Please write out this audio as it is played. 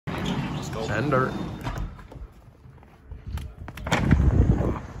Send her.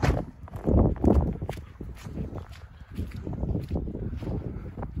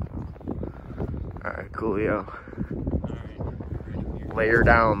 Alright, coolio. Lay her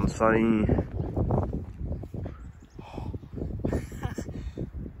down, Sonny.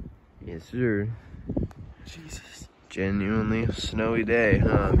 Yes, sir. Jesus. Genuinely a snowy day,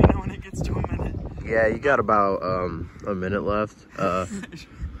 huh? Let me know when it gets to a minute. Yeah, you got about a minute left. I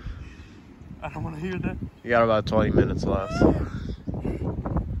don't want to hear that. You got about 20 minutes left.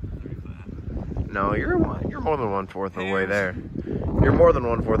 No, you're more than 1/4 of the way there. You're more than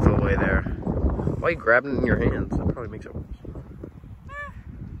 1/4 of the way there. Why are you grabbing it in your hands? That probably makes it worse.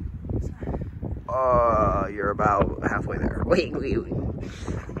 You're about halfway there. Wait.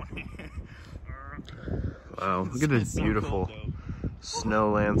 Wow, look at this beautiful snow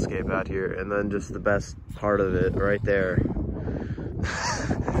landscape out here, and then just the best part of it right there.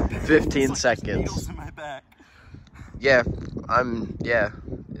 15 seconds. In my back. Yeah,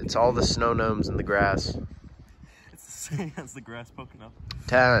 it's all the snow gnomes in the grass. It's the same as the grass poking up.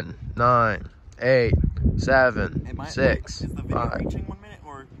 10, 9, 8, 7, Am I, 6, is the video 5. reaching 1 minute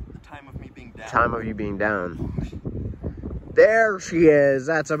or the time of me being down? Time of you being down. There she is.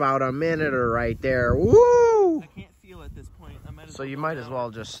 That's about a minute right there. Woo! I can't feel at this point. So you might as well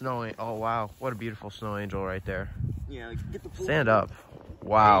just snow. Oh wow, what a beautiful snow angel right there. Yeah, like, get the full Stand up.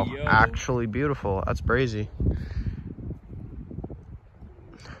 Wow, Hey, yo. actually beautiful. That's brazy.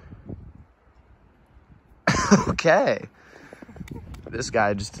 Okay. This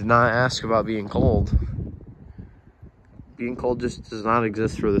guy just did not ask about being cold. Being cold just does not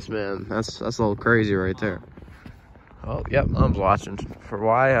exist for this man. That's a little crazy right there. Oh, yep, Mom's watching. For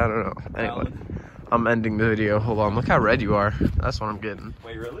why? I don't know. Anyway, I'm ending the video. Hold on, look how red you are. That's what I'm getting.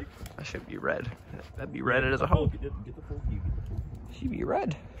 Wait, really? I should be red. That'd be red as a hoe. Get the full view. She be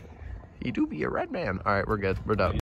red. You do be a red man. All right, we're good. We're done.